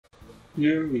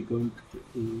Here we're going to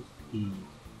create a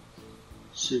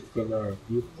circular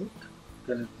viewport.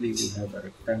 Currently we have a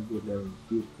rectangular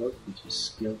viewport which is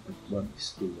scaled at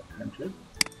 1:100.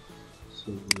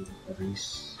 So we'll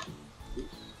erase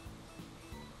this.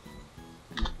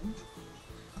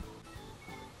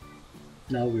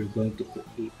 Now we're going to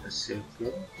create a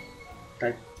circle,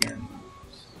 type in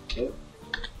circle,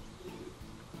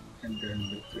 and then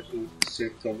we'll create a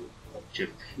circle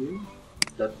object here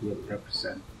that will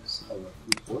represent as our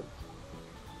viewport.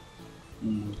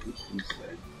 Move it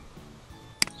inside,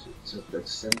 so it's at the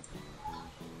center.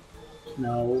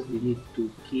 Now we need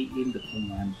to key in the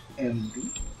command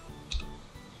mv,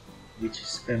 which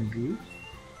is mview.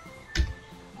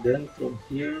 Then from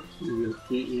here we will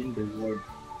key in the word,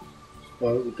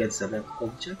 or we can select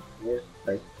object or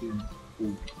type in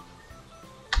OB.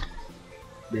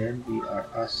 Then we are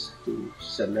asked to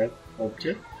select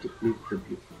object to flip the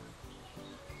view.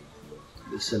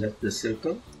 We select the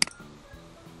circle.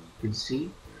 You can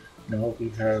see now we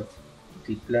have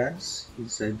the plans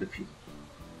inside the view.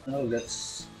 Now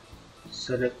let's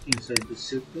select inside the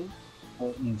circle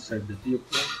or inside the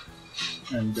viewport,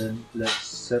 and then let's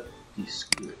set the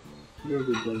scale. Here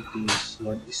we're going to use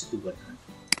 1:100.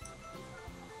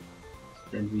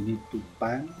 Then we need to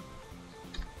pan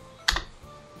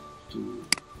to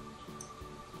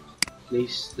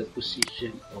place the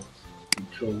position of the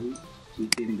drawing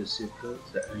within the circle,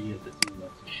 the area that we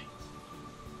want to show.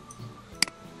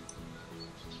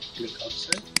 Click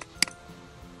outside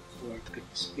or click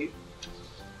escape,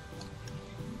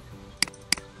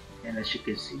 and as you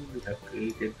can see we have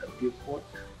created a viewport,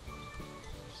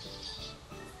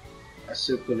 a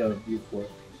circular viewport.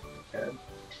 And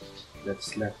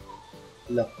let's lock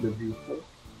the viewport,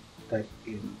 type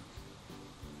in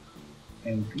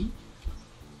mv.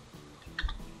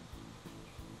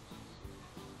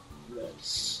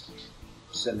 Let's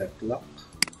select lock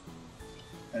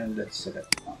and let's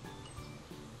select on.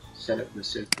 Select the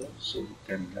circle so we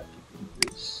can lock it in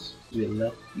place. We'll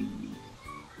lock the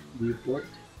viewport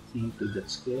into that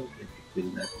scale and it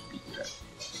will not be dragged.